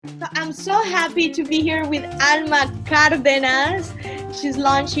So I'm so happy to be here with Alma Cardenas. She's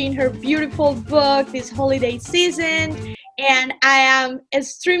launching her beautiful book this holiday season, and I am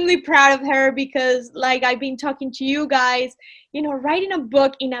extremely proud of her because, like I've been talking to you guys, writing a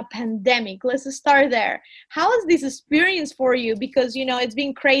book in a pandemic. Let's start there. How was this experience for you? Because it's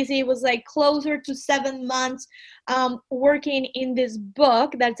been crazy. It was like closer to 7 months working in this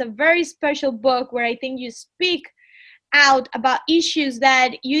book. That's a very special book where I think you speak out about issues that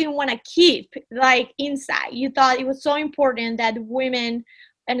you didn't want to keep like inside. You thought it was so important that women,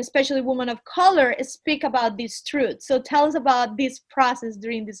 and especially women of color, speak about this truth. So tell us about this process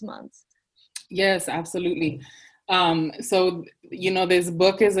during these months. Yes, absolutely. This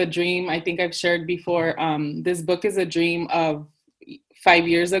book is a dream. I think I've shared before. This book is a dream of 5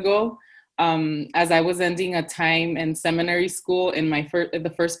 years ago. As I was ending a time in seminary school in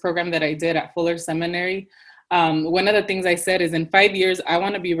the first program that I did at Fuller Seminary. One of the things I said is in 5 years, I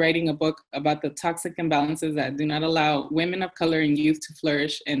want to be writing a book about the toxic imbalances that do not allow women of color and youth to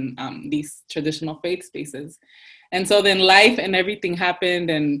flourish in these traditional faith spaces. And so then life and everything happened,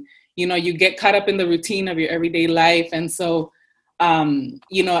 and, you get caught up in the routine of your everyday life. And so,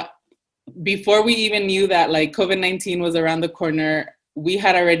 before we even knew that like COVID-19 was around the corner, we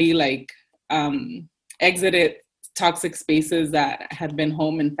had already exited toxic spaces that had been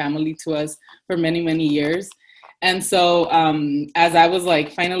home and family to us for many, many years. And so as I was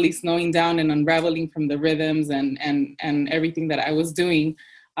like finally slowing down and unraveling from the rhythms and everything that I was doing,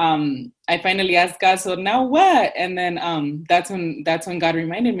 I finally asked God, so now what? And then that's when God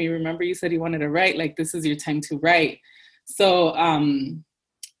reminded me, remember you said you wanted to write, like this is your time to write. So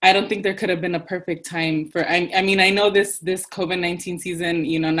I don't think there could have been a perfect time for, I mean, I know this COVID-19 season,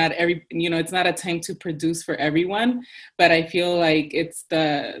 it's not a time to produce for everyone, but I feel like it's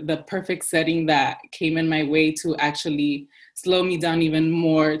the perfect setting that came in my way to actually slow me down even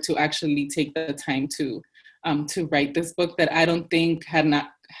more, to actually take the time to write this book that I don't think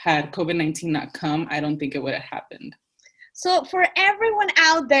had COVID-19 not come, I don't think it would have happened. So for everyone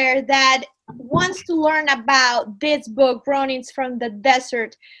out there that wants to learn about this book, Runnings from the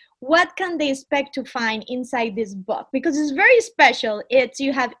Desert, what can they expect to find inside this book? Because it's very special.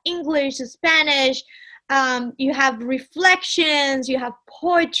 You have English, Spanish, you have reflections, you have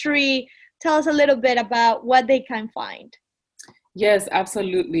poetry. Tell us a little bit about what they can find. Yes,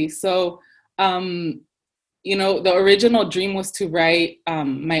 absolutely. So, the original dream was to write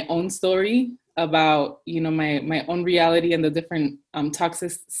my own story about, my own reality and the different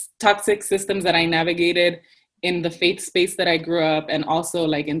toxic systems that I navigated in the faith space that I grew up, and also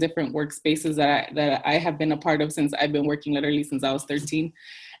like in different workspaces that I have been a part of since I've been working literally since I was 13.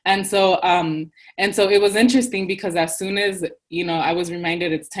 And so it was interesting because as soon as, I was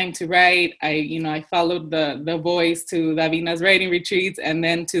reminded it's time to write, I followed the voice to Davina's writing retreats and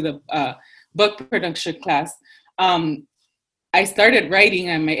then to the book production class. I started writing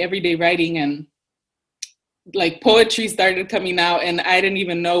and my everyday writing, and like poetry started coming out, and I didn't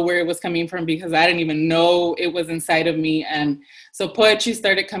even know where it was coming from because I didn't even know it was inside of me. And so poetry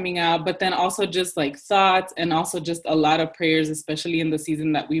started coming out, but then also just like thoughts, and also just a lot of prayers, especially in the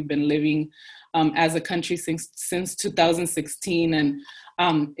season that we've been living as a country since 2016. And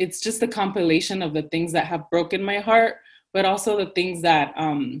it's just a compilation of the things that have broken my heart, but also the things that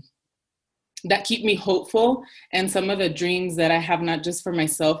keep me hopeful, and some of the dreams that I have, not just for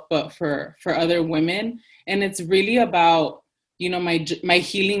myself, but for other women. And it's really about, my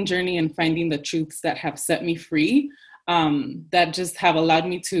healing journey and finding the truths that have set me free, that just have allowed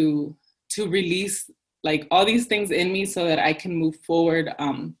me to release like all these things in me so that I can move forward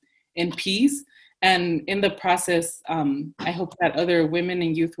in peace. And in the process, I hope that other women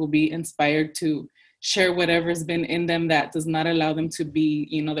and youth will be inspired to share whatever's been in them that does not allow them to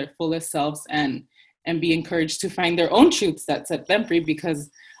be, their fullest selves, and be encouraged to find their own truths that set them free. Because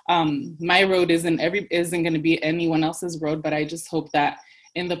my road isn't going to be anyone else's road, but I just hope that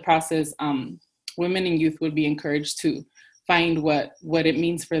in the process, women and youth would be encouraged to find what it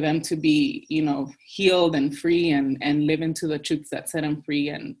means for them to be, healed and free, and live into the truths that set them free,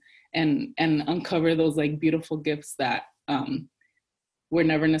 and uncover those like beautiful gifts that were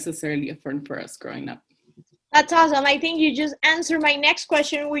never necessarily affirmed for us growing up. That's awesome. I think you just answered my next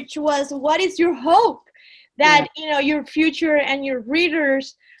question, which was, what is your hope that, your future and your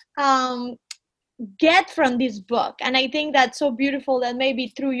readers get from this book? And I think that's so beautiful that maybe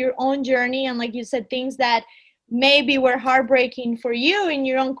through your own journey, and like you said, things that maybe were heartbreaking for you in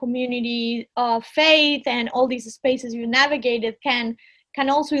your own community of faith and all these spaces you navigated can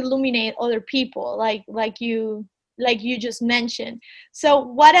also illuminate other people like you just mentioned. So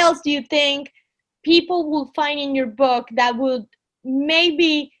what else do you think people will find in your book that would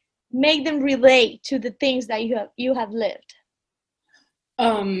maybe make them relate to the things that you have lived?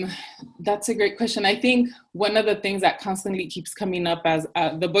 Um, that's a great question. I think one of the things that constantly keeps coming up as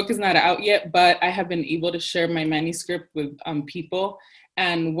the book is not out yet, but I have been able to share my manuscript with people.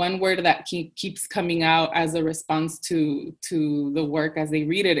 And one word that keeps coming out as a response to the work as they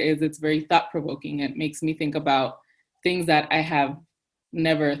read it is it's very thought provoking. It makes me think about things that I have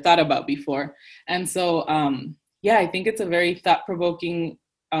never thought about before. And so, yeah, I think it's a very thought provoking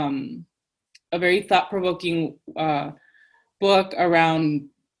book around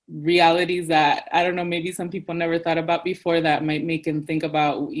realities that I don't know, maybe some people never thought about before that might make them think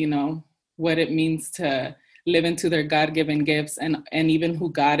about, what it means to live into their God-given gifts and even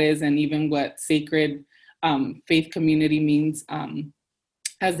who God is and even what sacred faith community means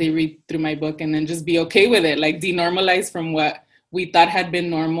as they read through my book, and then just be okay with it, like denormalize from what we thought had been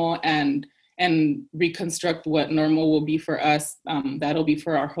normal and reconstruct what normal will be for us. That'll be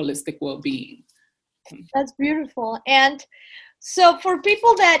for our holistic well-being. That's beautiful. And so for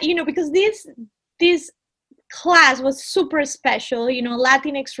people that, because this class was super special,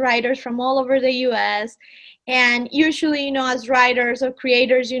 Latinx writers from all over the US. And usually, as writers or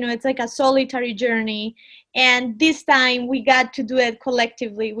creators, it's like a solitary journey. And this time we got to do it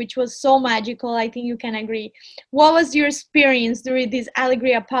collectively, which was so magical. I think you can agree. What was your experience during this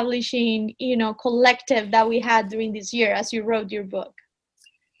Alegria Publishing, collective that we had during this year as you wrote your book?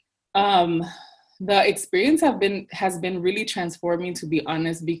 The experience has been really transforming, to be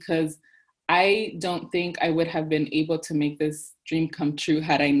honest, because I don't think I would have been able to make this dream come true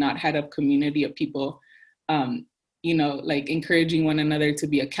had I not had a community of people, like encouraging one another to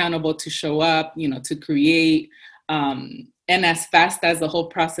be accountable, to show up, to create. And as fast as the whole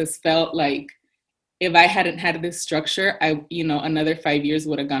process felt, like if I hadn't had this structure, another 5 years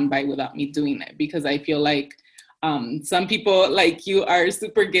would have gone by without me doing it, because I feel like some people like you are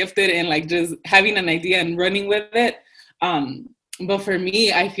super gifted and like just having an idea and running with it. But for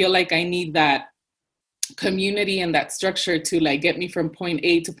me, I feel like I need that community and that structure to like get me from point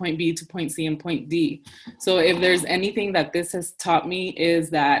A to point B to point C and point D. So if there's anything that this has taught me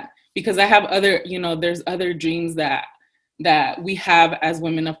is that, because I have other, there's other dreams that we have as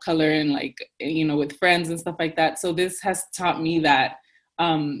women of color and like, with friends and stuff like that. So this has taught me that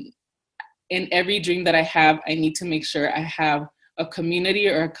in every dream that I have, I need to make sure I have a community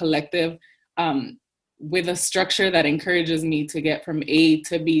or a collective with a structure that encourages me to get from A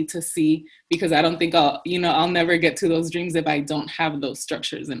to B to C, because I don't think I'll never get to those dreams if I don't have those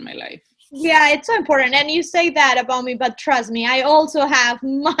structures in my life. Yeah, it's so important. And you say that about me, but trust me, I also have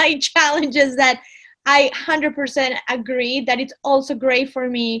my challenges that I 100% agree that it's also great for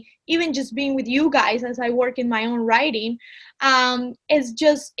me, even just being with you guys as I work in my own writing.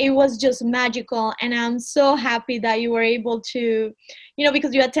 It was just magical. And I'm so happy that you were able to,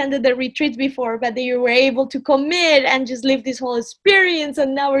 because you attended the retreats before, but that you were able to commit and just live this whole experience.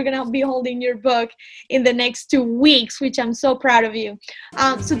 And now we're going to be holding your book in the next 2 weeks, which I'm so proud of you.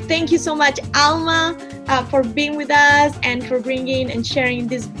 So thank you so much, Alma, for being with us and for bringing and sharing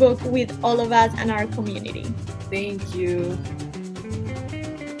this book with all of us and our community. Thank you.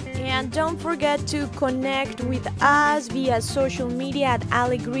 And don't forget to connect with us via social media at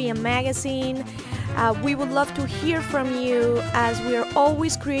Alegria Magazine. We would love to hear from you, as we are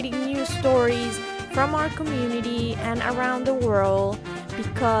always creating new stories from our community and around the world,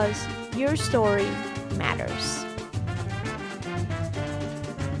 because your story matters.